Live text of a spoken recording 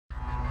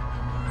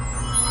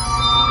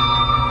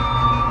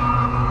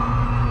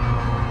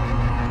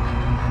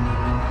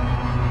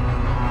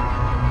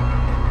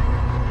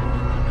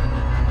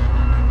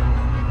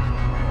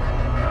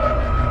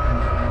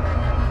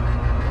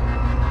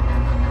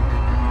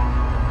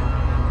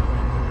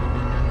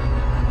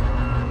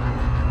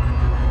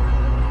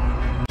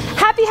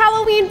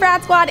Halloween,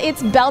 Brad Squad.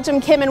 It's Belgium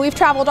Kim, and we've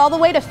traveled all the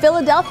way to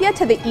Philadelphia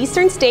to the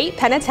Eastern State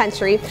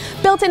Penitentiary.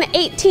 Built in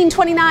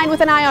 1829 with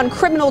an eye on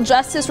criminal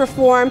justice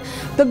reform,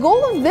 the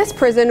goal of this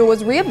prison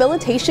was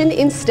rehabilitation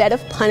instead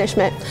of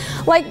punishment.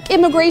 Like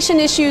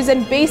immigration issues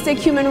and basic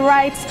human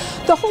rights,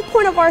 the whole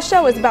point of our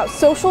show is about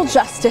social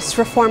justice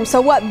reform. So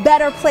what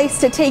better place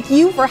to take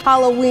you for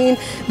Halloween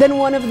than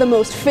one of the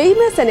most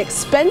famous and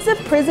expensive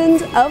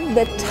prisons of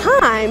the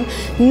time,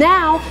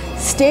 now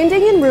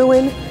standing in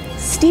ruin,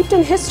 steeped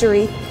in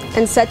history,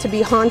 and set to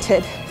be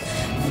haunted.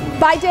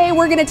 By day,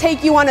 we're going to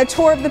take you on a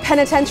tour of the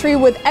penitentiary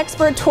with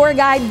expert tour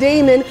guide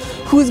Damon,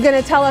 who's going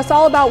to tell us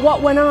all about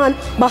what went on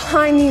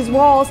behind these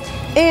walls,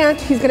 and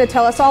he's going to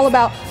tell us all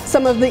about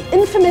some of the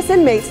infamous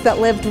inmates that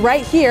lived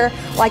right here,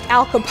 like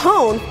Al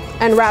Capone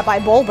and Rabbi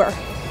Bolber.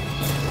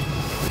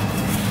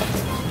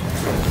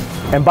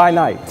 And by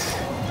night,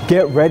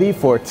 get ready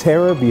for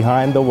terror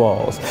behind the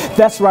walls.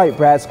 That's right,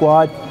 Brad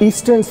Squad.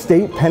 Eastern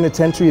State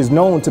Penitentiary is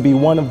known to be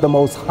one of the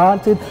most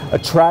haunted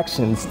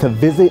attractions to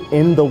visit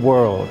in the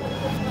world.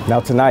 Now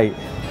tonight,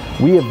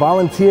 we have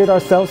volunteered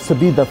ourselves to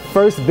be the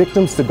first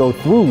victims to go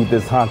through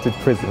this haunted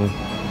prison.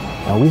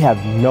 Now we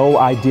have no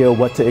idea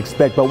what to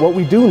expect, but what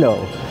we do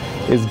know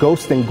is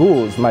ghosts and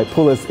ghouls might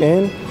pull us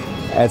in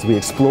as we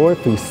explore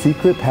through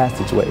secret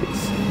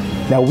passageways.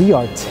 Now we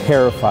are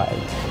terrified,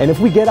 and if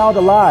we get out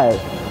alive,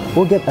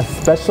 we'll get a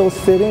special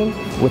sit-in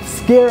with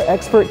scare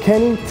expert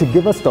Kenny to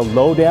give us the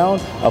lowdown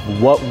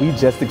of what we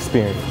just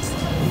experienced.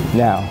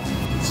 Now,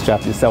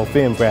 strap yourself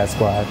in, Brad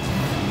Squad,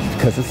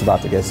 because it's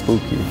about to get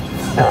spooky.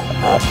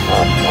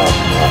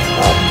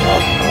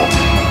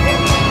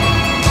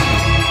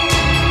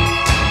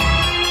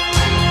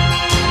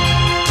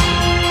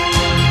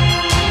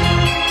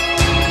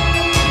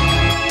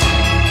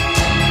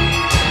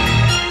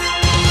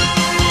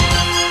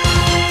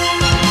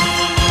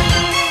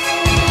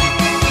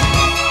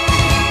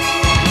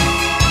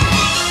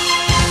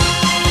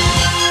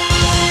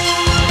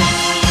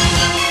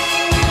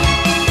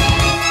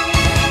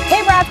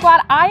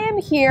 I am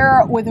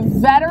here with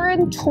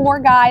veteran tour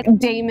guide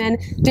Damon.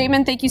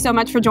 Damon, thank you so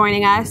much for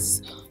joining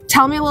us.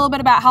 Tell me a little bit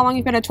about how long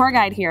you've been a tour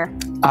guide here.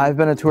 I've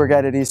been a tour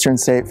guide at Eastern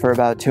State for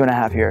about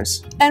 2.5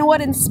 years. And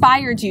what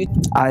inspired you?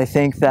 I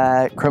think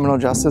that criminal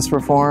justice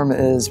reform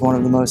is one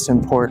of the most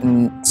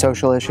important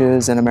social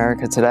issues in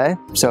America today.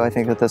 So I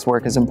think that this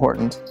work is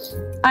important.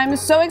 I'm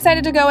so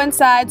excited to go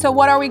inside. So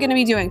what are we going to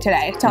be doing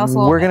today? Tell us a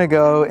little bit. We're going to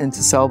go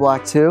into cell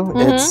block 2.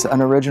 It's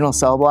an original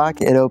cell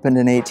block. It opened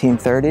in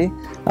 1830.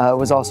 It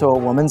was also a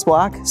woman's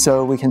block.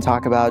 So we can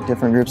talk about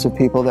different groups of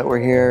people that were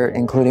here,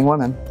 including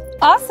women.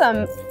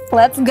 Awesome.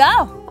 Let's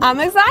go.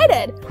 I'm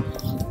excited.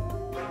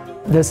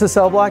 This is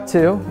cell block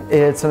 2.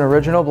 It's an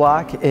original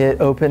block. It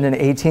opened in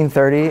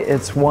 1830.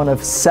 It's one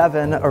of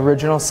 7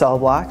 original cell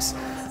blocks.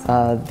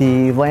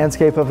 The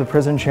landscape of the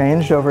prison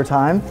changed over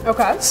time.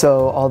 Okay.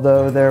 So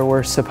although there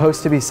were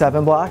supposed to be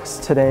 7 blocks,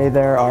 today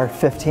there are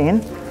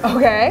 15.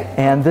 Okay.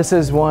 And this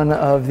is one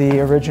of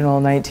the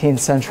original 19th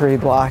century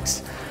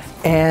blocks.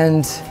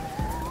 And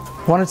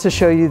wanted to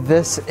show you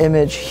this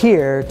image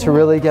here to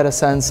really get a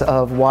sense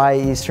of why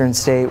Eastern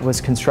State was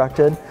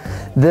constructed.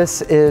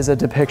 This is a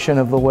depiction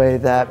of the way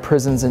that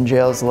prisons and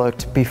jails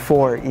looked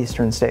before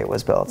Eastern State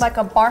was built. Like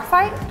a bar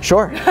fight?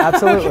 Sure,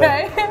 absolutely.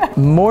 Okay.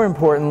 More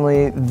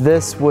importantly,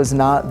 this was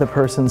not the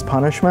person's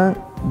punishment.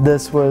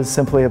 This was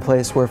simply a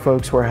place where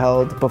folks were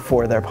held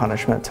before their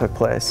punishment took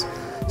place.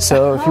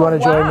 So if you want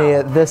to join me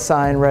at this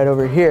sign right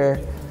over here,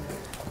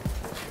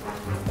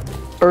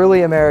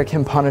 early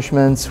American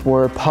punishments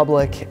were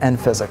public and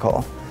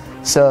physical.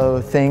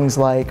 So things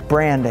like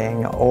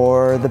branding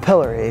or the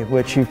pillory,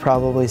 which you've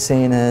probably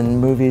seen in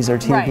movies or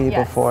TV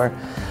before.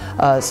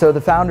 So the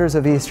founders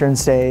of Eastern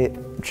State,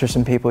 which are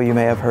some people you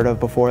may have heard of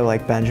before,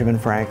 like Benjamin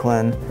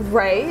Franklin.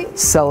 Right.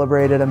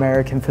 Celebrated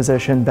American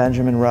physician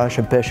Benjamin Rush,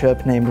 a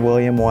bishop named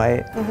William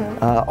White,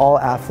 all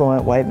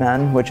affluent white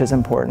men, which is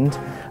important.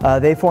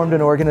 They formed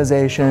an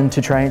organization to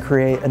try and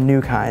create a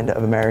new kind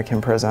of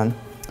American prison.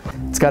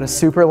 It's got a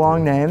super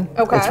long name.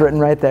 Okay. It's written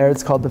right there.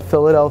 It's called the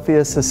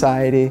Philadelphia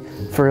Society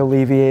for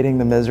Alleviating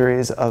the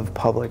Miseries of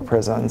Public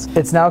Prisons.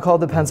 It's now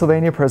called the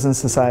Pennsylvania Prison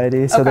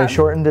Society, so they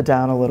shortened it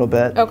down a little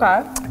bit.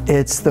 Okay.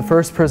 It's the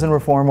first prison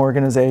reform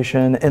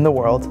organization in the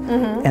world,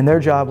 and their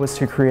job was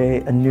to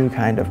create a new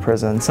kind of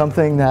prison,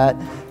 something that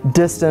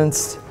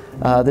distanced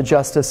the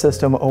justice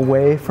system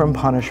away from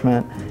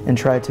punishment and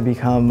tried to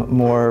become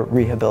more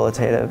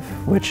rehabilitative,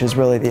 which is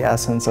really the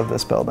essence of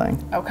this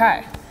building.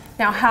 Okay.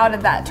 Now, how did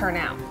that turn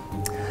out?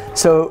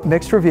 So,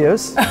 mixed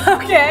reviews.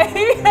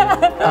 Okay.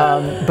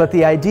 But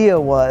the idea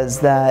was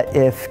that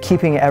if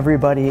keeping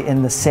everybody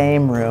in the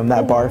same room,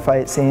 that bar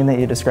fight scene that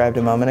you described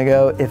a moment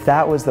ago, if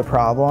that was the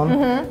problem,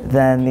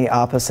 then the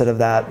opposite of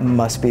that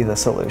must be the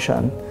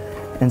solution.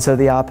 And so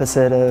the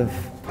opposite of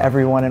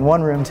everyone in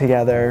one room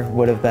together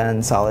would have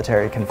been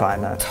solitary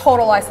confinement.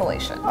 Total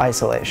isolation.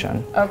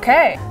 Isolation.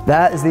 Okay.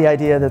 That is the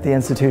idea that the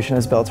institution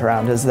is built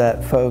around, is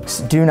that folks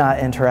do not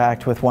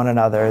interact with one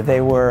another.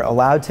 They were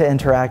allowed to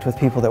interact with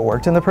people that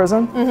worked in the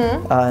prison.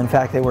 In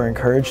fact, they were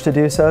encouraged to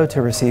do so,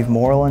 to receive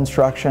moral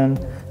instruction,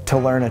 to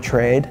learn a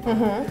trade.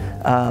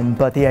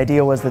 But the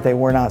idea was that they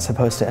were not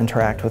supposed to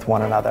interact with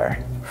one another.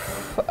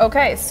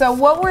 Okay, so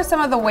what were some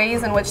of the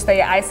ways in which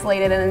they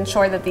isolated and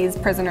ensured that these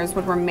prisoners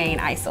would remain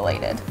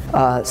isolated?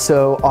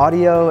 So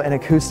audio and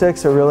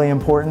acoustics are really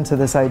important to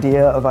this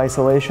idea of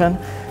isolation.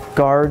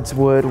 Guards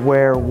would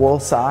wear wool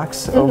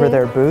socks over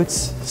their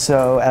boots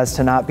so as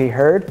to not be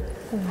heard.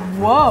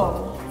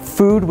 Whoa.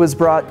 Food was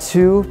brought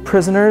to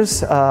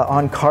prisoners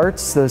on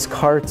carts. Those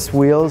carts'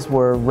 wheels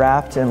were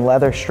wrapped in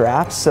leather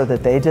straps so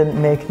that they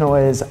didn't make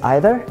noise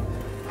either.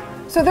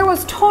 So there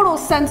was total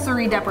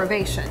sensory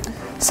deprivation.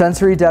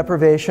 Sensory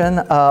deprivation,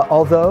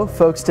 although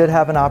folks did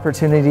have an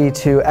opportunity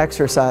to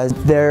exercise.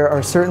 There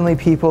are certainly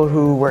people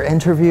who were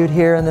interviewed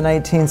here in the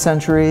 19th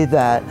century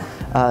that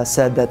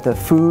said that the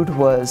food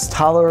was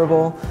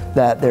tolerable,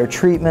 that their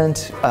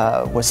treatment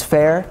was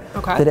fair,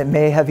 that it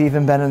may have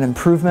even been an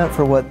improvement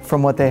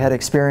from what they had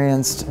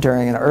experienced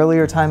during an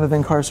earlier time of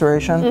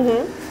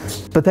incarceration.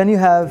 But then you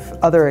have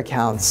other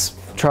accounts.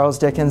 Charles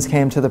Dickens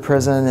came to the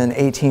prison in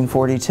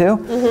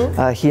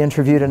 1842. He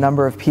interviewed a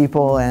number of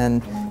people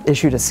and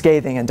issued a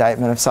scathing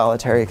indictment of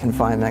solitary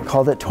confinement,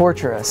 called it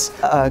torturous,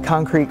 a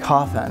concrete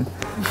coffin.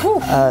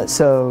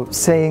 So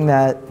saying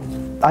that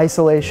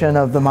isolation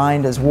of the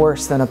mind is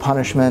worse than a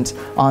punishment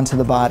onto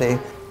the body.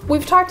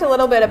 We've talked a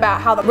little bit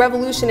about how the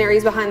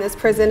revolutionaries behind this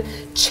prison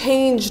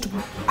changed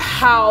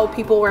how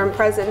people were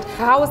imprisoned.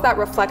 How was that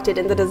reflected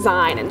in the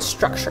design and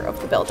structure of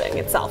the building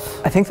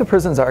itself? I think the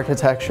prison's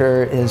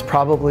architecture is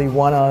probably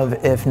one of,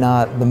 if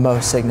not the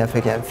most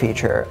significant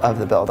feature of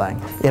the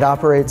building. It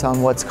operates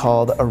on what's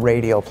called a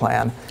radial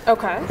plan.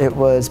 Okay. It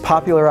was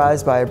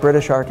popularized by a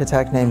British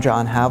architect named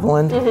John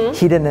Haviland.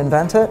 He didn't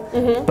invent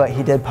it, but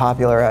he did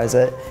popularize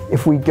it.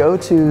 If we go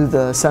to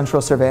the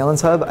Central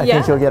Surveillance Hub, I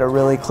think you'll get a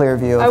really clear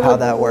view of how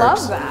that works.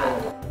 Love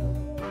that.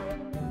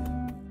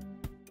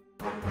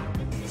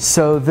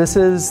 So this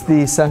is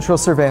the Central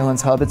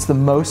Surveillance Hub. It's the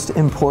most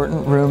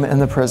important room in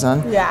the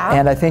prison. Yeah.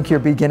 And I think you're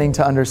beginning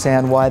to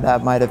understand why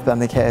that might have been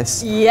the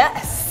case.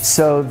 Yes.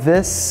 So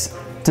this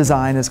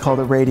design is called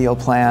a radial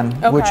plan,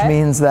 which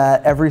means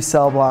that every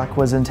cell block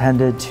was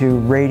intended to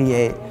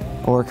radiate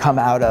or come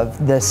out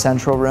of this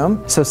central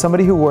room. So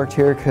somebody who worked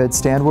here could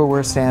stand where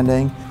we're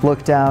standing,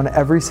 look down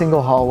every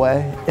single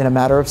hallway in a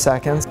matter of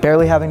seconds,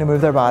 barely having to move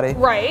their body,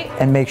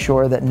 and make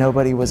sure that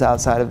nobody was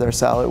outside of their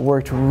cell. It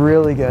worked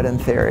really good in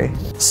theory.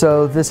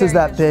 So this is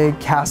that big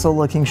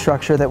castle-looking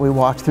structure that we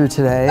walked through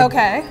today.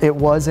 Okay. It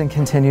was and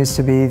continues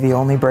to be the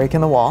only break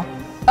in the wall.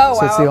 Oh,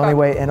 so it's the only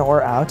way in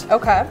or out.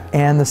 Okay.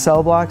 And the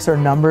cell blocks are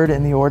numbered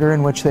in the order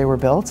in which they were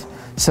built.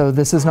 So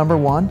this is number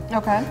 1.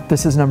 Okay.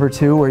 This is number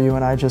 2, where you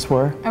and I just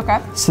were. Okay.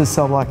 This is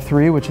cell block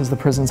 3, which is the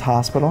prison's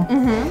hospital.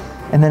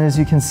 And then as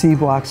you can see,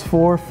 blocks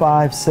 4,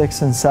 5,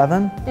 6, and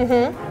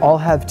 7 all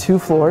have 2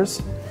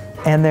 floors,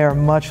 and they are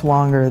much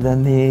longer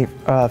than the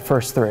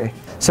first 3.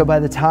 So by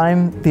the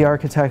time the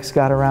architects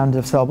got around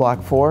to cell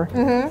block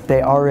 4,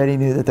 they already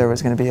knew that there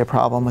was going to be a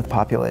problem with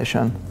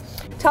population.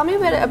 Tell me a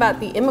bit about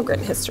the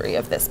immigrant history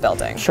of this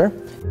building. Sure.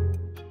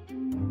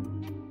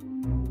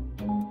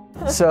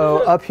 So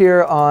up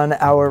here on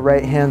our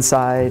right-hand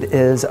side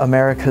is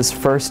America's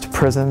first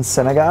prison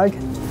synagogue.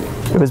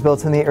 It was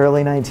built in the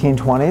early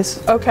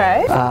 1920s.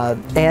 Okay.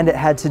 And it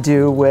had to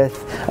do with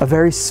a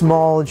very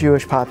small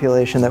Jewish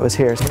population that was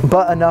here,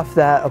 but enough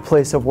that a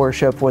place of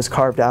worship was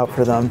carved out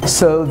for them.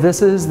 So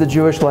this is the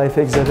Jewish Life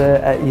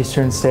exhibit at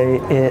Eastern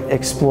State. It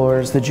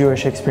explores the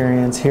Jewish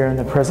experience here in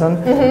the prison.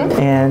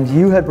 And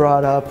you had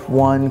brought up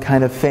one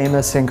kind of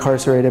famous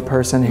incarcerated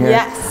person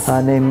here,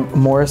 named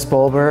Morris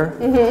Bolber,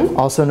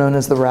 also known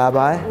as the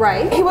Rabbi.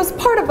 Right. He was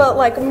part of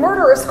a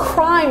murderous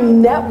crime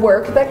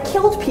network that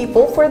killed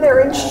people for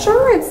their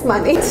insurance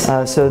money.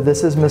 So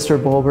this is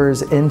Mr.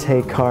 Bolber's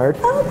intake card.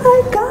 Oh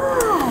my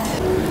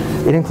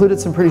God. It included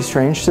some pretty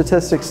strange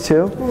statistics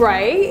too.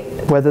 Right.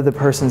 Whether the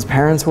person's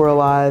parents were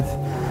alive,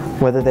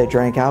 whether they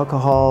drank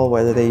alcohol,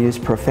 whether they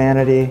used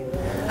profanity.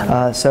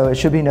 So it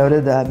should be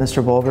noted that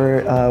Mr.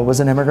 Bolber was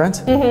an immigrant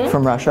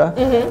from Russia,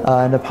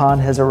 and upon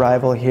his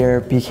arrival here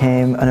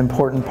became an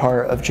important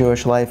part of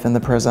Jewish life in the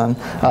prison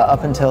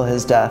up until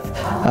his death,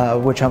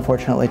 which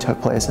unfortunately took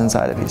place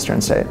inside of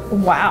Eastern State.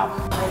 Wow.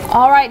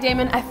 All right,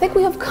 Damon, I think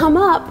we have come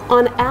up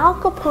on Al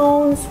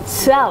Capone's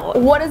cell.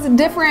 What is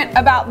different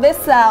about this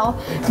cell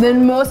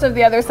than most of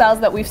the other cells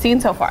that we've seen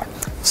so far?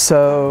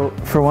 So,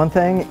 for one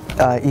thing,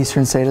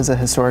 Eastern State as a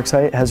historic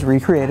site has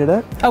recreated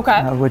it,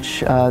 which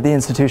the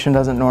institution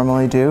doesn't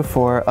normally do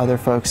for other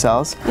folks'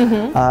 cells.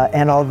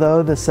 And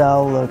although the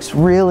cell looks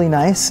really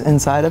nice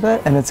inside of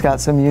it, and it's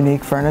got some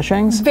unique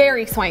furnishings,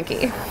 very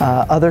swanky,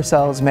 other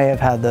cells may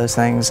have had those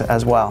things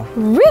as well.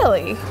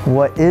 Really?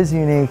 What is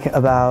unique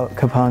about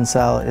Capone's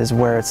cell is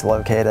where it's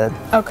located.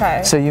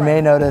 Okay. So you may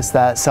notice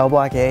that cell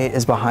block 8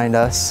 is behind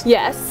us.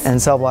 Yes.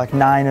 And cell block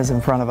 9 is in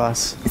front of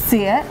us.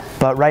 See it?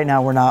 But right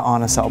now we're not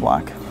on a cell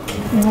block.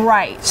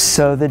 Right.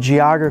 So the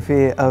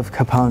geography of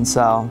Capone's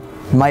cell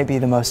might be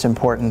the most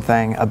important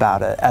thing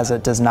about it, as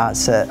it does not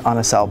sit on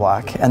a cell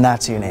block, and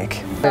that's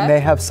unique. It may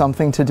have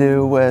something to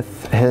do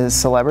with his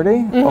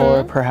celebrity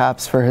or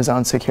perhaps for his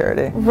own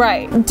security.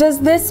 Right. Does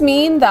this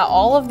mean that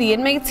all of the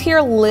inmates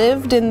here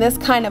lived in this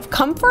kind of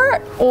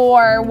comfort,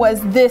 or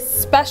was this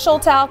special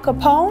to Al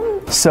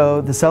Capone?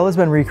 So the cell has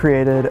been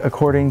recreated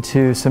according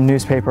to some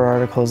newspaper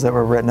articles that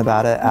were written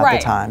about it at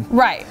the time.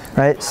 Right.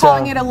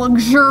 Calling it a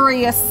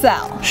luxurious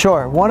cell.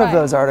 Sure, one of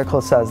those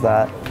articles says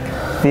that.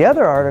 The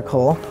other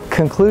article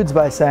concludes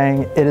by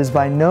saying it is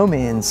by no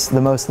means the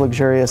most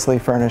luxuriously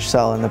furnished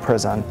cell in the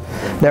prison.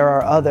 There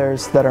are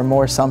others that are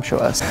more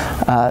sumptuous.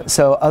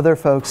 So other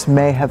folks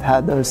may have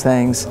had those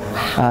things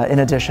in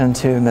addition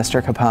to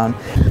Mr. Capone.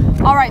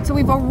 All right, so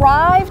we've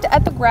arrived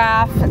at the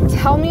graph.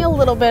 Tell me a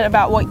little bit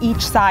about what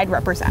each side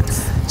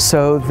represents.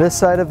 So this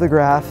side of the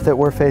graph that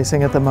we're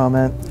facing at the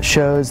moment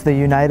shows the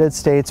United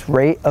States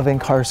rate of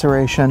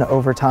incarceration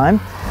over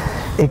time.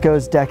 It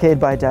goes decade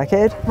by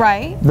decade.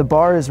 Right. The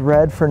bar is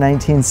red for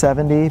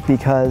 1970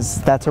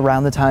 because that's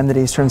around the time that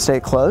Eastern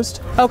State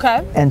closed.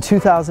 Okay. And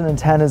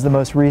 2010 is the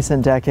most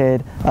recent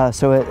decade,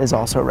 so it is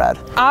also red.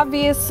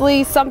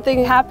 Obviously,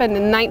 something happened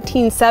in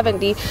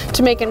 1970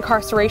 to make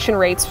incarceration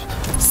rates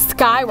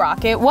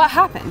skyrocket. What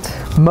happened?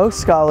 Most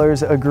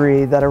scholars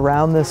agree that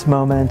around this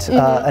moment,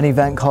 an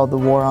event called the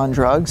War on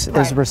Drugs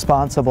is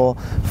responsible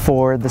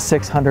for the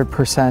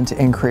 600%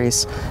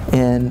 increase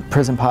in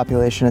prison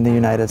population in the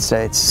United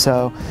States.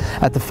 So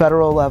at the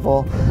federal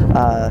level,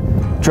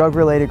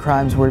 drug-related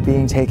crimes were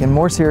being taken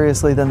more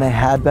seriously than they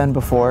had been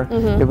before.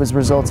 It was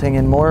resulting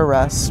in more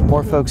arrests,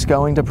 more folks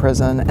going to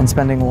prison and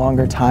spending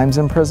longer times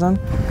in prison.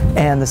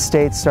 And the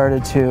states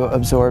started to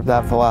absorb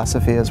that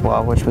philosophy as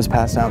well, which was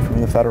passed down from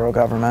the federal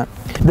government.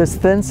 This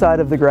thin side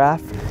of the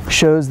graph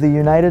shows the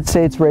United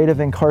States rate of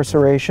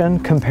incarceration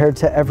compared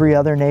to every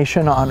other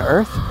nation on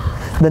earth.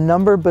 The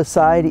number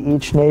beside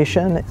each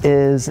nation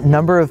is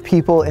number of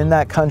people in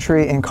that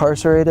country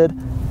incarcerated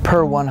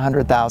per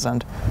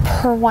 100,000.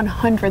 Per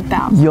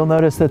 100,000. You'll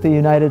notice that the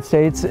United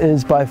States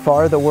is by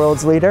far the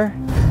world's leader,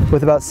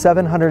 with about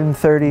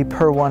 730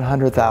 per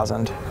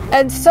 100,000.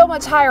 And so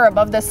much higher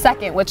above the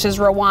second, which is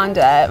Rwanda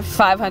at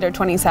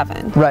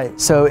 527. Right,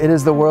 so it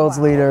is the world's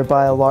leader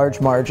by a large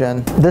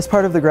margin. This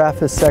part of the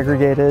graph is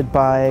segregated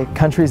by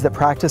countries that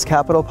practice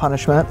capital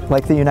punishment,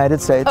 like the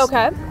United States,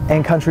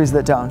 and countries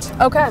that don't.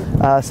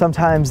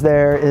 Sometimes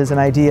there is an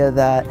idea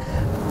that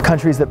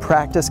countries that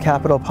practice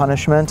capital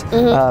punishment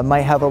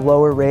might have a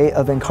lower rate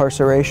of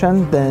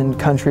incarceration than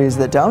countries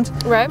that don't.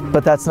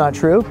 But that's not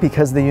true,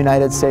 because the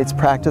United States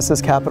practices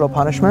capital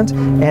punishment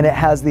and it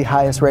has the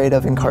highest rate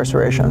of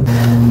incarceration.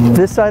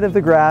 This side of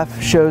the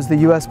graph shows the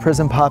US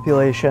prison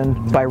population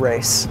by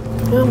race.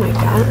 Oh my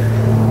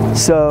God.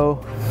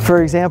 So,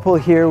 for example,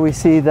 here we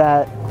see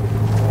that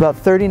about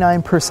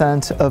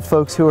 39% of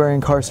folks who are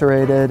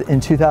incarcerated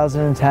in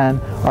 2010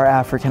 are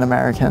African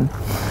American.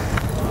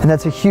 And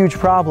that's a huge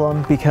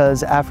problem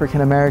because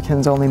African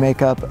Americans only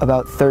make up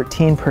about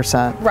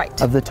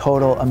 13% of the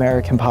total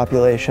American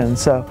population.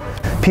 So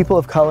people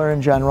of color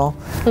in general,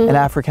 and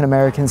African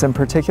Americans in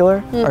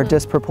particular, are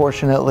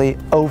disproportionately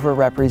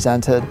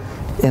overrepresented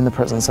in the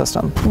prison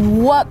system.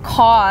 What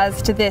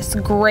caused this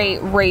great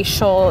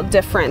racial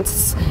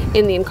difference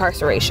in the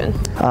incarceration?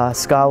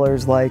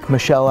 Scholars like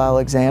Michelle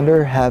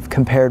Alexander have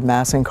compared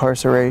mass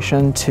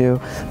incarceration to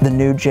the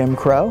new Jim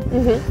Crow,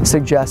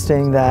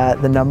 suggesting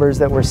that the numbers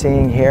that we're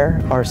seeing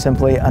here are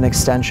simply an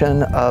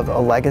extension of a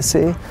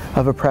legacy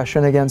of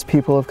oppression against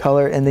people of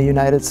color in the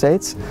United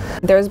States.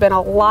 There's been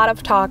a lot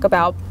of talk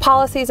about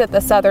policies at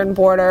the southern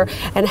border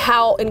and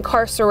how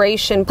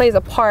incarceration plays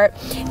a part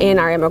in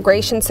our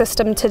immigration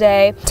system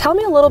today. Tell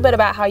me a little bit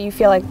about how you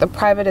feel like the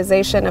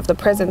privatization of the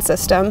prison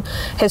system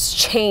has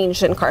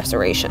changed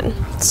incarceration.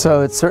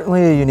 So it's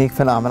certainly a unique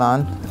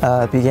phenomenon.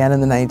 It began in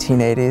the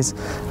 1980s.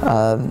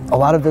 A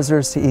lot of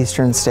visitors to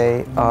Eastern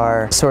State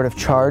are sort of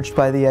charged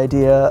by the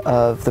idea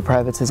of the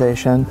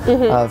privatization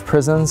of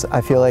prisons.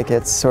 I feel like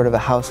it's sort of a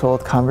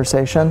household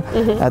conversation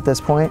at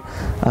this point.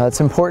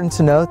 It's important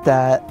to note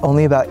that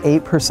only about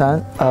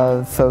 8%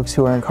 of folks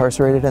who are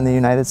incarcerated in the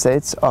United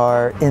States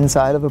are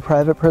inside of a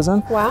private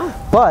prison. Wow.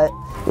 But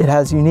it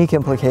has unique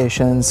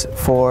implications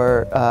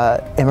for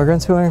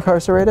immigrants who are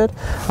incarcerated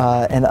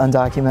and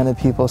undocumented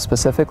people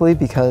specifically,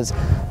 because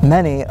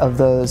many of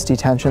those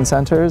detention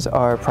centers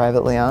are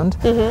privately owned.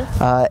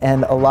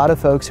 And a lot of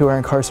folks who are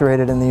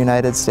incarcerated in the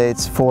United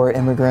States for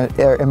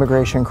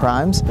immigration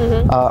crimes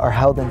are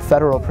held in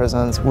federal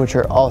prisons, which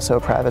are also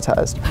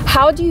privatized.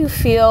 How do you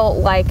feel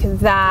like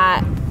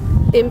that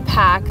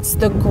impacts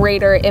the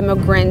greater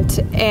immigrant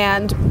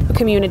and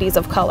communities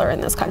of color in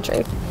this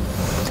country?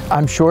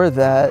 I'm sure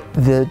that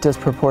the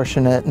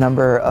disproportionate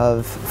number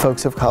of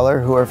folks of color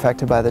who are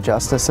affected by the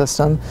justice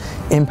system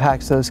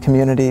impacts those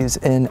communities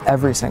in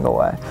every single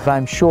way.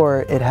 I'm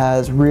sure it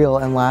has real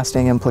and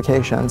lasting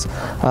implications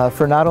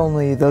for not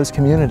only those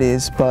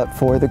communities, but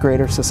for the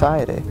greater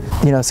society.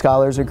 You know,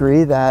 scholars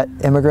agree that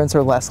immigrants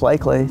are less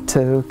likely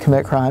to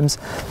commit crimes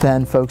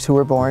than folks who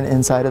were born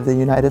inside of the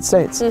United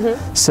States.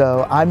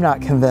 So I'm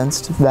not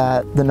convinced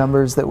that the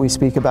numbers that we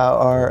speak about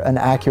are an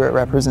accurate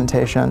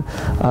representation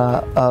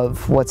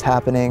of what's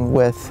happening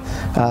with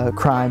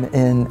crime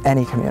in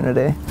any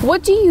community.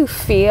 What do you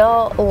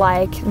feel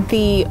like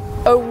the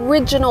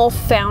original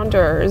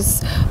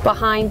founders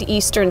behind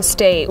Eastern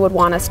State would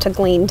want us to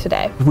glean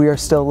today? We are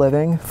still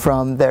living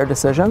from their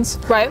decisions.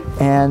 Right.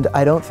 And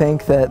I don't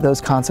think that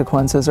those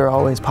consequences are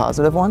always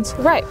positive ones.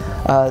 Right.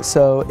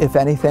 So if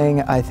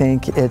anything, I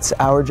think it's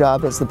our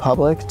job as the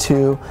public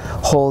to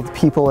hold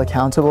people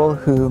accountable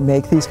who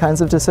make these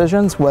kinds of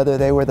decisions, whether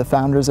they were the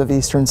founders of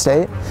Eastern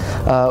State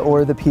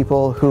or the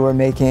people who are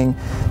making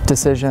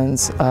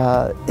decisions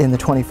in the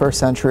 21st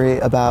century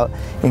about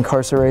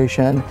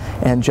incarceration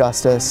and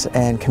justice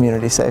and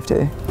community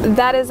safety.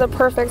 That is a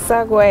perfect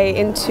segue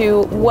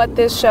into what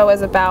this show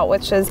is about,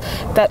 which is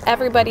that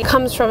everybody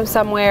comes from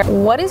somewhere.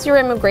 What is your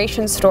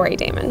immigration story,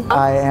 Damon?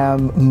 I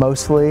am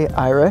mostly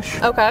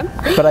Irish. Okay.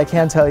 But I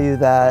can tell you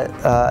that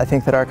I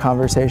think that our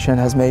conversation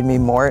has made me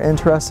more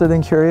interested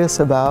and curious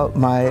about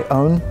my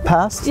own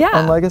past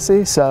and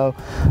legacy. So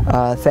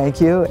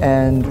thank you,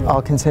 and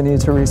I'll continue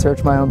to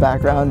research my own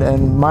background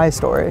and my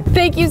story.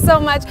 Thank you so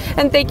much,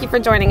 and thank you for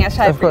joining us.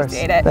 I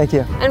appreciate it. Thank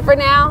you. And for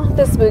now,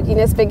 the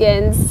spookiness begins.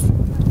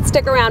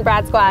 Stick around,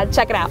 Brad Squad.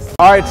 Check it out.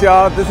 All right,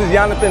 y'all. This is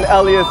Jonathan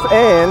Elias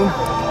and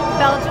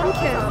Belgium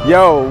Kim.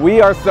 Yo,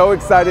 we are so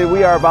excited.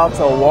 We are about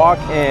to walk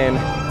in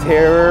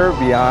terror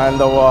beyond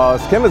the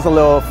walls. Kim is a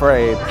little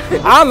afraid.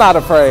 I'm not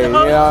afraid, you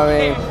know what I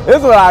mean? This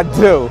is what I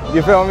do,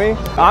 you feel me?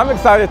 I'm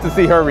excited to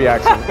see her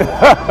reaction.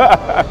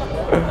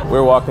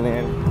 We're walking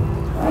in.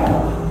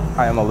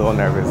 I am a little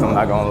nervous, I'm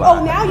not gonna lie.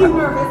 Oh, now you're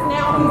nervous.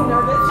 Now he's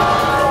nervous.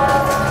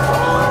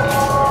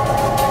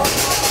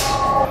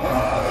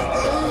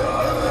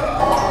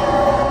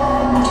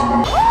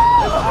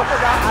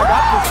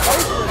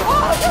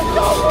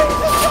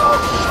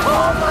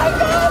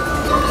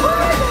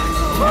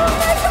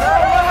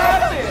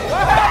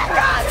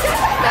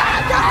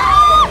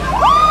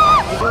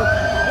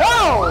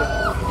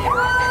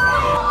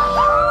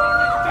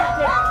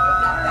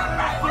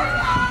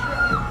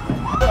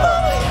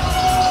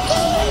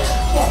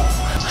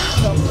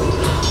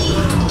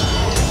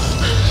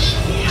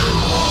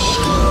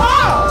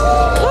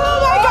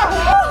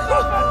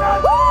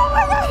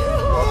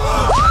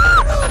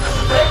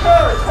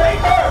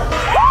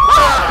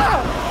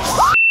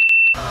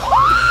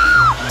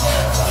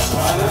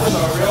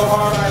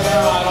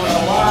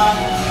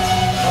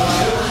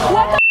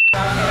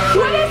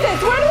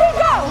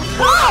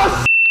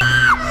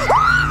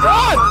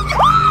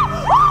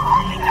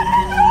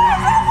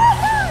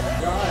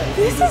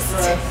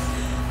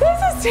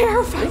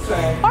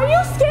 Terrified. Are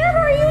you scared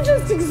or are you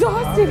just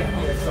exhausted?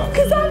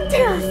 Because I'm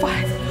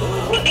terrified.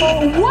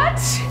 What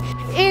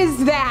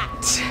is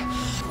that?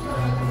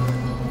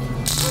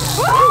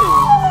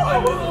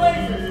 Oh!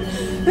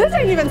 This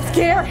ain't even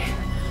scary.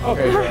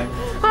 Okay.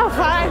 I'm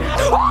fine.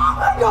 Oh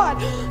my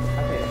God!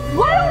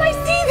 Why don't I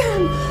see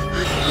them?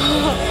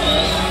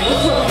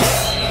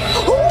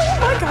 Oh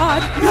my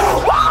God!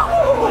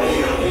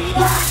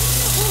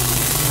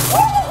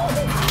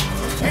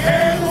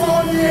 Hands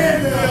on the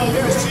end.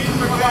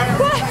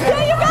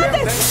 Yeah, you got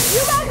this!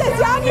 You got this,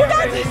 Jan! You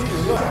got this!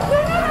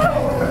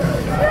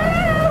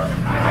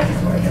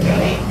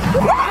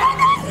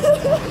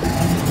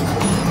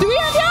 Do we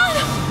have Jan?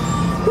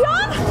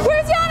 Jan?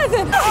 Where's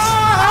Jonathan?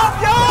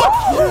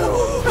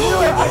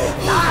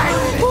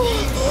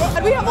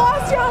 We have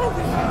lost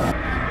Jonathan!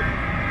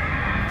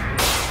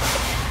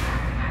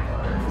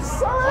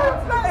 Sir,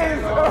 that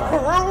is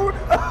rude.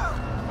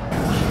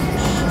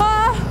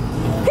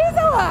 He's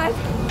alive!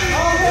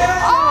 Oh,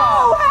 yeah.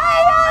 Oh, hey,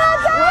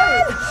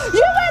 Jonathan!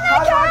 You in the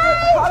cage!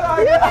 You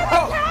in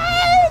the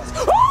cage!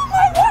 Oh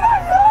my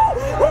God,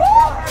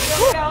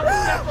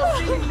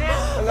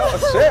 No,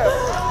 shit.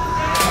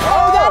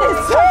 oh, that is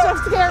such a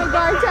scary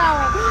guard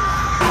tower.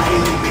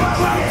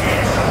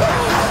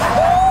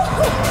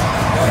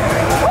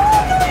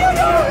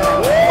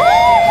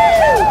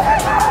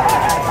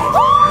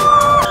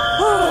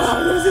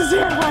 Oh, this is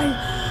terrifying.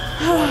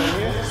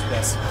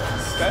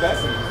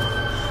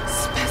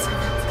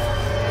 Specimens.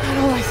 I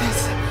don't like this.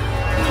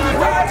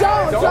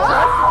 Don't. Oh,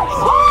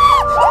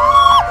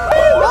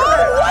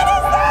 what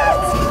is that?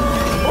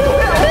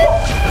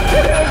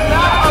 It is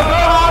not a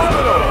real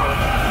hospital.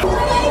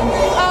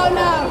 Oh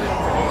no.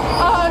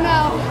 Oh no.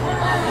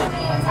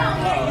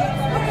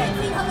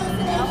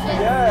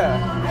 Yeah.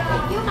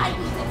 You might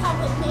need to come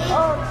with me.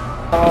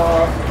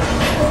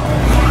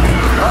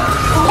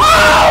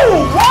 Wow!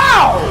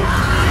 Wow!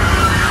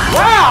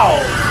 Wow!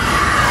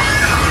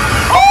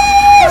 Oh,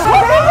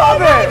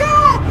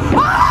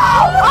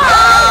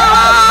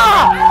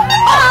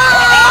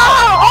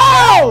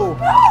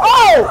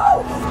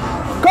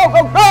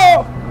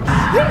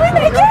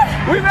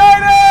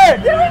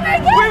 Did we make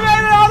it? We made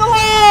it out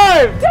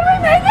alive! Did we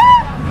make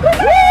it?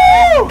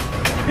 Woo!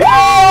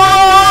 Yeah!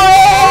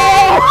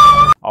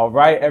 All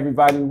right,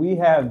 everybody, we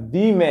have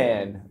the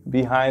man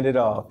behind it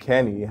all,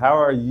 Kenny. How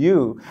are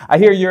you? I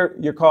hear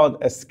you're called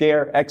a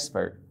scare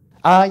expert.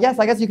 Yes,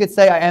 I guess you could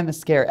say I am a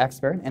scare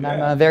expert, and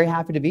I'm very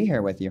happy to be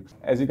here with you.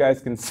 As you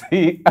guys can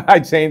see, I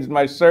changed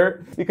my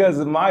shirt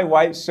because my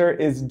white shirt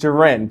is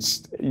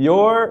drenched.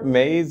 Your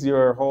maze,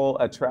 your whole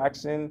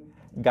attraction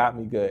got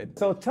me good.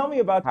 So tell me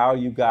about how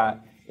you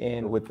got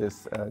in with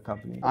this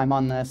company. I'm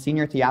on the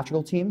senior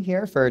theatrical team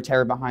here for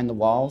Terror Behind the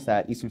Walls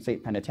at Eastern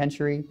State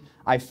Penitentiary.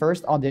 I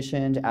first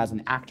auditioned as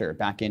an actor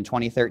back in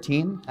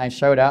 2013. I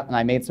showed up and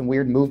I made some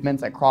weird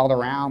movements. I crawled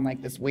around like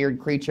this weird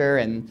creature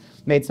and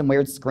made some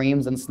weird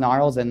screams and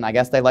snarls, and I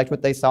guess they liked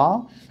what they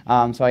saw.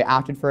 So I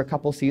acted for a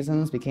couple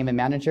seasons, became a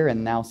manager,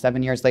 and now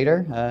 7 years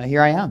later,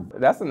 here I am.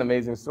 That's an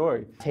amazing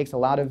story. It takes a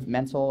lot of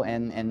mental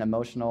and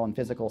emotional and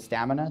physical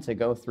stamina to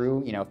go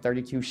through,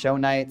 32 show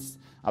nights,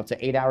 up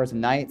to 8 hours a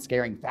night,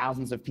 scaring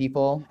thousands of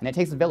people. And it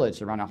takes a village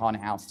to run a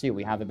haunted house too.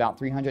 We have about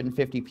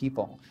 350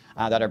 people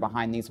that are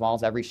behind these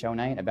walls every show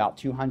night, about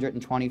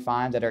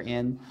 225 that are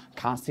in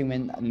costume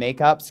and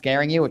makeup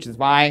scaring you, which is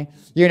why,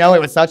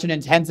 it was such an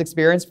intense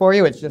experience for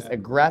you. It's just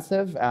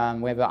aggressive. We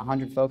have about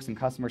 100 folks in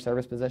customer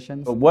service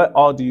positions. But what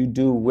all do you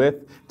do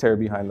with Terror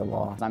Behind the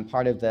Walls? I'm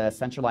part of the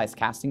centralized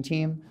casting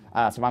team.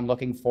 So I'm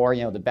looking for,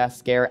 the best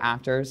scare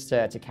actors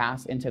to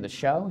cast into the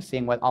show,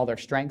 seeing what all their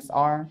strengths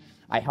are.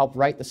 I help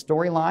write the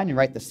storyline and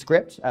write the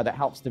script that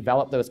helps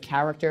develop those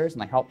characters,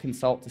 and I help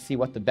consult to see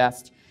what the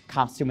best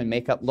costume and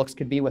makeup looks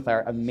could be with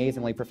our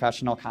amazingly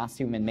professional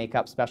costume and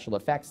makeup special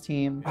effects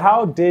team.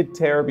 How did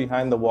Terror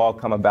Behind the Wall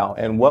come about,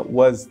 and what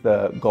was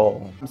the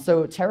goal?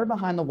 So Terror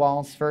Behind the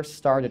Walls first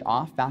started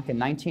off back in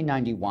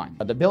 1991.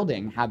 The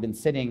building had been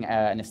sitting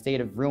in a state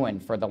of ruin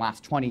for the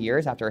last 20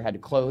 years after it had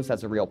closed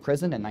as a real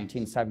prison in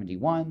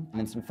 1971. And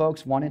then some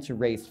folks wanted to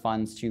raise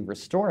funds to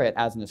restore it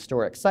as an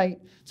historic site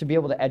to be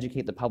able to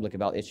educate the public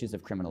about issues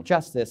of criminal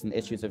justice and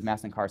issues of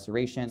mass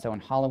incarceration. So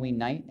on Halloween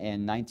night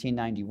in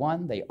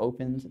 1991, they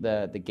opened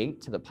the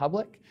gate to the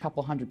public. A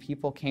couple hundred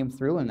people came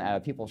through,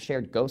 and people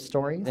shared ghost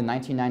stories. In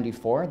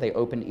 1994, they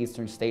opened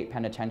Eastern State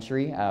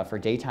Penitentiary for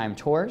daytime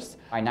tours.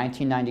 By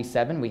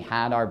 1997, we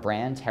had our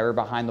brand, Terror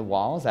Behind the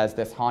Walls, as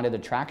this haunted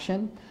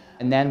attraction.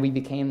 And then we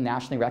became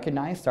nationally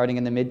recognized starting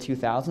in the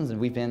mid-2000s, and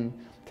we've been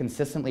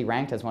consistently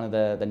ranked as one of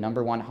the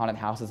 #1 haunted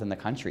houses in the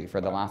country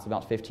for the last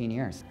about 15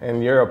 years.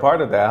 And you're a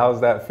part of that. How's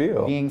that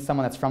feel? Being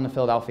someone that's from the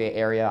Philadelphia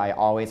area, I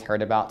always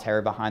heard about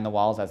Terror Behind the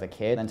Walls as a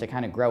kid, and to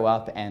kind of grow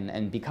up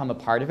and become a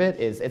part of it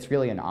it's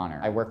really an honor.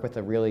 I work with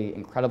a really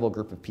incredible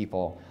group of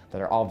people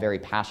that are all very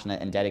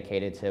passionate and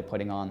dedicated to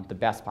putting on the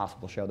best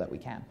possible show that we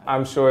can.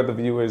 I'm sure the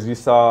viewers you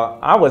saw,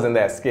 I wasn't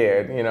that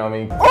scared, you know what I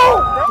mean?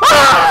 Oh!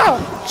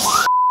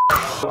 Ah!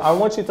 I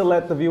want you to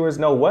let the viewers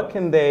know, what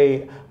can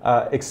they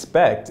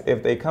expect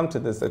if they come to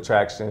this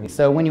attraction?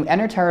 So when you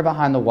enter Terror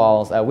Behind the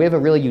Walls, we have a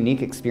really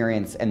unique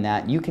experience in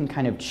that you can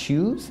kind of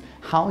choose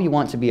how you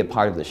want to be a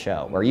part of the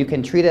show, where you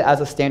can treat it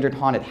as a standard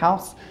haunted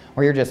house,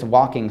 where you're just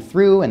walking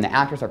through and the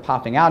actors are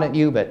popping out at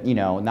you, but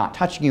not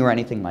touching you or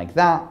anything like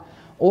that.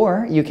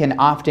 Or you can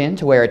opt in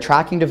to wear a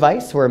tracking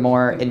device for a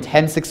more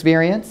intense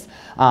experience.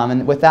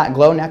 And with that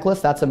glow necklace,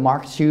 that's a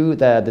mark to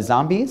the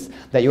zombies,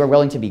 that you are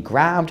willing to be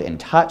grabbed and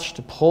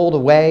touched, pulled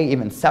away,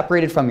 even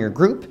separated from your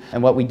group.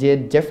 And what we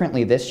did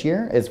differently this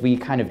year is we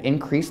kind of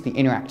increased the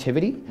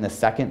interactivity. And the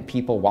second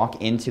people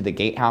walk into the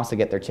gatehouse to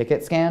get their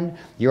ticket scanned,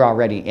 you're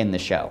already in the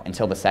show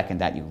until the second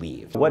that you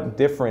leave. What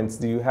difference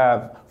do you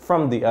have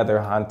from the other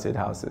haunted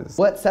houses?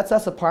 What sets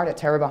us apart at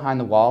Terror Behind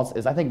the Walls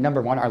is, I think,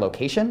 #1, our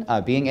location.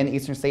 Being in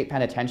Eastern State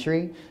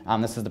Penitentiary,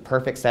 this is the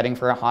perfect setting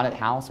for a haunted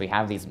house. We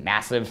have these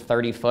massive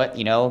 30-foot,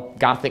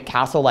 Gothic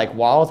castle-like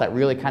walls that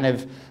really kind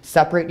of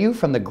separate you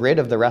from the grid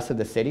of the rest of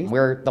the city.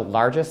 We're the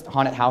largest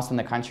haunted house in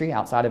the country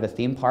outside of a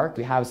theme park.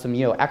 We have some,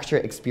 extra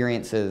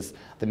experiences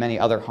that many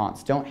other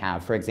haunts don't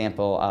have. For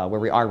example, where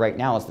we are right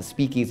now is the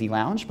Speakeasy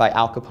Lounge by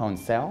Al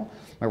Capone's cell,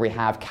 where we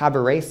have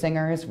cabaret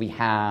singers, we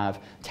have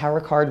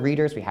tarot card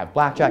readers, we have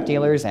blackjack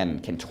dealers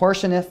and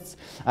contortionists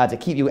to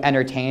keep you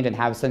entertained and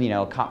have some,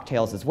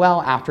 cocktails as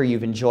well after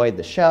you've enjoyed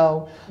the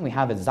show. We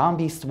have a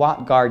zombie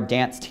SWAT guard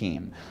dance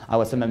team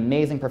with some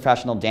amazing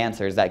professional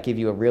dancers that give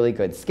you a really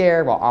good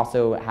scare while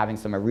also having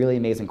some really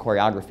amazing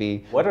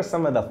choreography. What are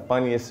some of the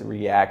funniest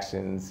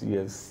reactions you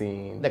have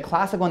seen? The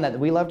classic one that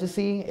we love to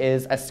see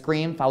is a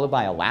scream followed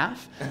by a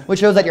laugh, which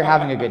shows that you're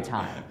having a good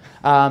time.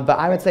 But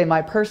I would say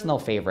my personal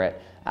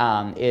favorite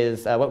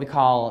is what we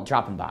call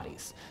dropping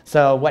bodies.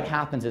 So what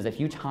happens is,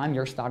 if you time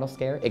your startle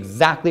scare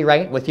exactly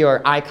right with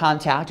your eye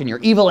contact and your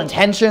evil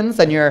intentions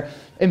and your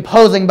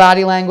imposing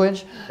body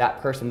language, that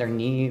person, their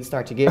knees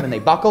start to give and they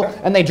buckle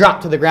and they drop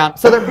to the ground.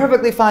 So they're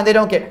perfectly fine, they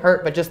don't get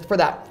hurt, but just for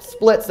that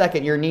split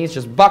second, your knees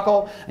just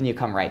buckle and you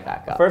come right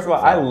back up. First of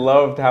all, I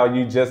loved how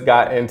you just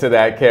got into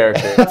that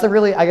character. That's a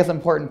really, I guess,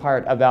 important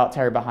part about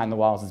Terror Behind the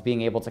Walls, is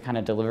being able to kind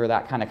of deliver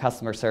that kind of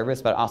customer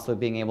service, but also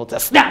being able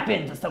to snap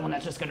into someone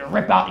that's just gonna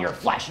rip out your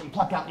flesh and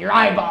pluck out your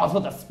eyeballs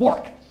with a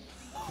spork.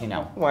 you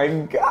know. Oh my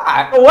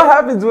God. What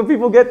happens when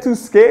people get too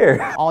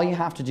scared? All you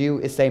have to do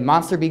is say,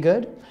 monster be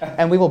good,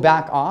 and we will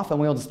back off and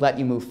we'll just let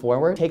you move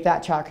forward. Take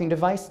that tracking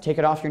device, take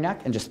it off your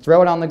neck, and just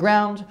throw it on the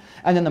ground,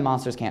 and then the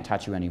monsters can't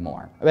touch you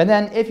anymore. And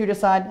then if you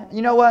decide,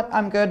 you know what,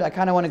 I'm good, I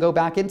kind of want to go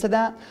back into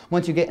that,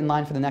 once you get in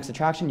line for the next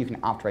attraction, you can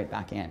opt right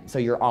back in. So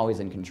you're always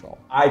in control.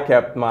 I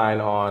kept mine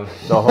on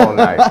the whole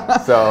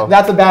night, so.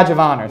 That's a badge of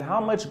honor.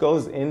 How much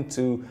goes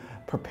into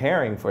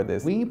preparing for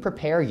this? We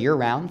prepare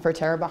year-round for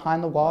Terror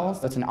Behind the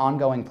Walls. It's an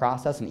ongoing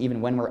process, and even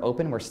when we're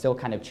open, we're still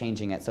kind of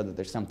changing it so that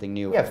there's something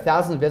new. We have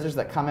thousands of visitors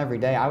that come every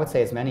day. I would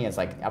say as many as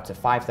like up to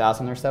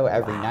 5,000 or so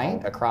every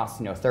night across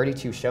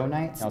 32 show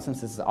nights.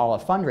 Since this is all a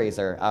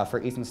fundraiser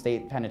for Eastern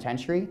State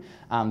Penitentiary,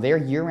 their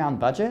year-round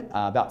budget,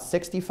 about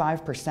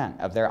 65%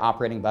 of their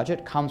operating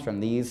budget comes from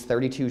these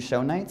 32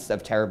 show nights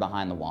of Terror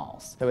Behind the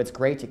Walls. So it's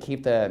great to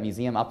keep the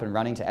museum up and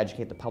running to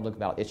educate the public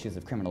about issues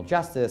of criminal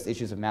justice,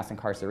 issues of mass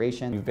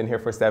incarceration. You've been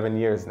here for 7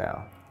 years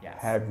now. Yes.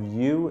 Have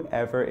you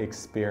ever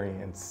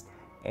experienced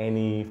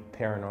any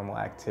paranormal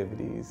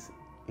activities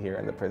here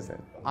in the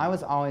prison? I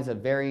was always a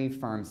very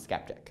firm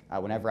skeptic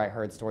whenever I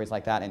heard stories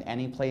like that in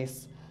any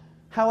place.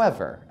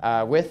 However,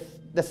 with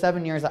the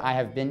 7 years that I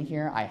have been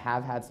here, I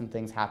have had some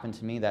things happen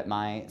to me that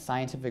my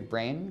scientific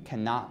brain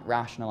cannot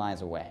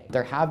rationalize away.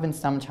 There have been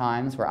some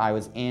times where I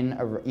was in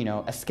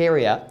a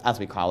scaria, as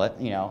we call it,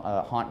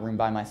 a haunt room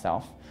by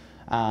myself.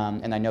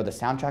 And I know the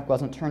soundtrack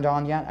wasn't turned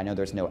on yet. I know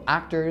there's no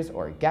actors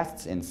or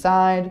guests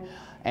inside.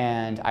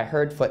 And I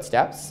heard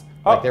footsteps,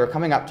 like they were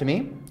coming up to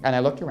me. And I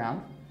looked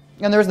around,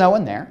 and there was no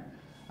one there.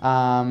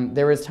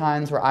 There was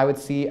times where I would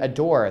see a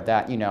door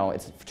that,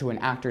 it's to an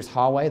actor's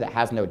hallway that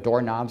has no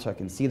doorknob, so I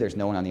can see there's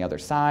no one on the other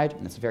side.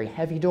 And it's a very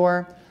heavy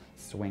door.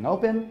 Swing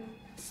open,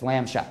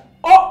 slam shut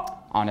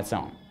on its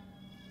own.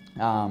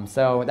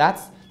 So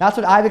that's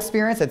what I've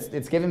experienced.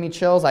 It's given me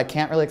chills. I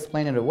can't really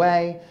explain it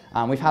away.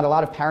 We've had a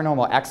lot of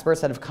paranormal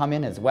experts that have come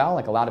in as well,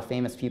 like a lot of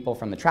famous people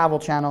from the Travel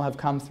Channel have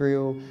come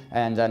through,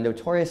 and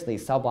notoriously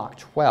Cell Block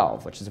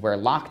 12, which is where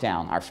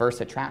Lockdown, our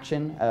first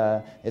attraction,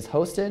 is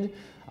hosted.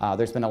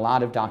 There's been a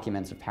lot of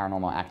documents of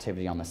paranormal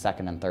activity on the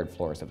second and third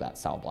floors of that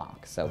cell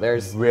block. So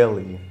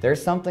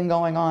there's something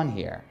going on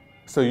here.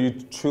 So you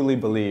truly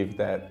believe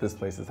that this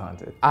place is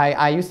haunted?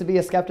 I used to be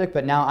a skeptic,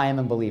 but now I am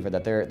a believer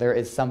that there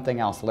is something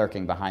else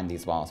lurking behind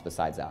these walls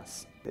besides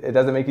us. It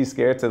doesn't make you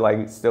scared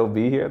to still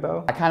be here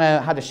though? I kind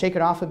of had to shake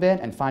it off a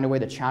bit and find a way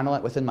to channel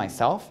it within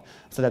myself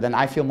so that then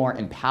I feel more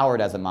empowered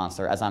as a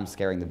monster as I'm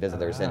scaring the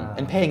visitors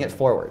and paying it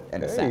forward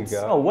in a sense.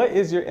 There you go. What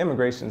is your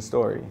immigration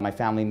story? My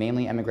family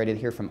mainly immigrated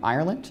here from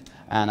Ireland,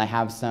 and I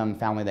have some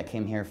family that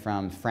came here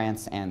from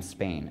France and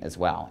Spain as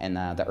well in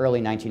the early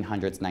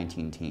 1900s,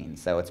 19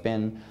 teens. So it's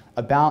been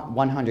about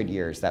 100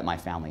 years that my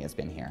family has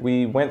been here.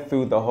 We went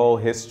through the whole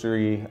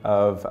history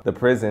of the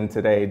prison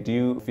today. Do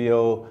you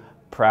feel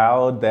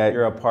proud that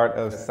you're a part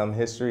of some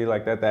history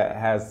like that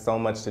has so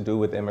much to do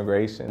with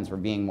immigration? We're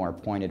being more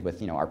pointed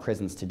with our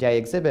Prisons Today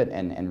exhibit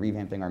and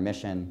revamping our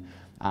mission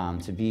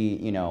to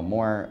be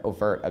more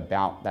overt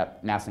about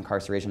that mass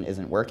incarceration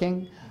isn't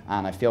working.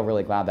 I feel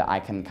really glad that I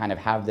can kind of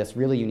have this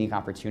really unique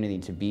opportunity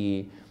to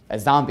be a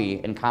zombie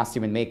in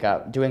costume and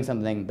makeup doing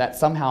something that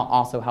somehow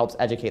also helps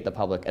educate the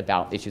public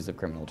about issues of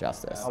criminal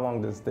justice. How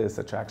long does this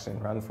attraction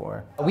run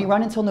for? We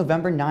run until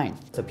November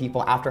 9th, so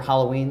people after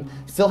Halloween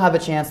still have a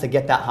chance to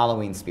get that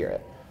Halloween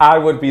spirit. I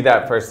would be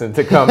that person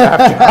to come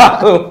after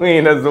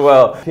Halloween as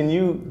well. Can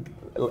you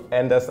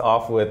end us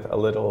off with a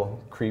little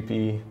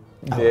creepy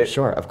bit? Oh,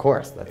 sure, of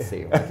course. Let's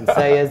see. What I can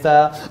say is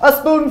a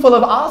spoonful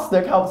of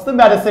arsenic helps the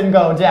medicine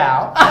go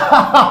down.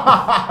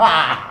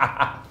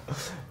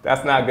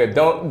 That's not good.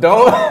 Don't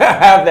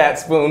have that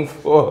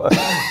spoonful.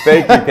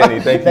 Thank you, Kenny.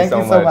 Thank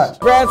you so much.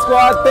 Grad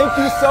Squad, thank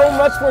you so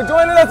much for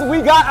joining us. We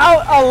got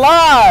out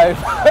alive.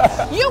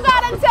 You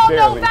got until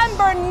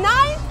November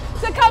 9th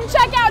to come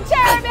check out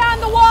Terror Behind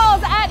the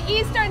Walls at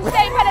Eastern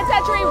State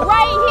Penitentiary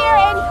right here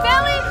in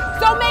Philly.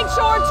 So make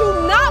sure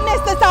to not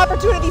miss this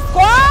opportunity,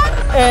 squad.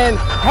 And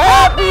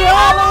happy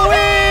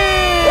Halloween!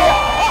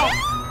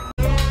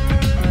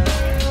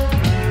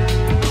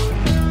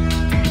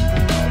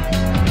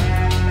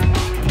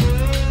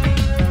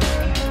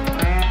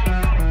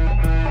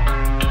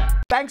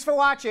 Thanks for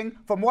watching.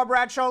 For more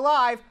Brad Show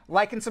Live,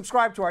 like and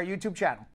subscribe to our YouTube channel.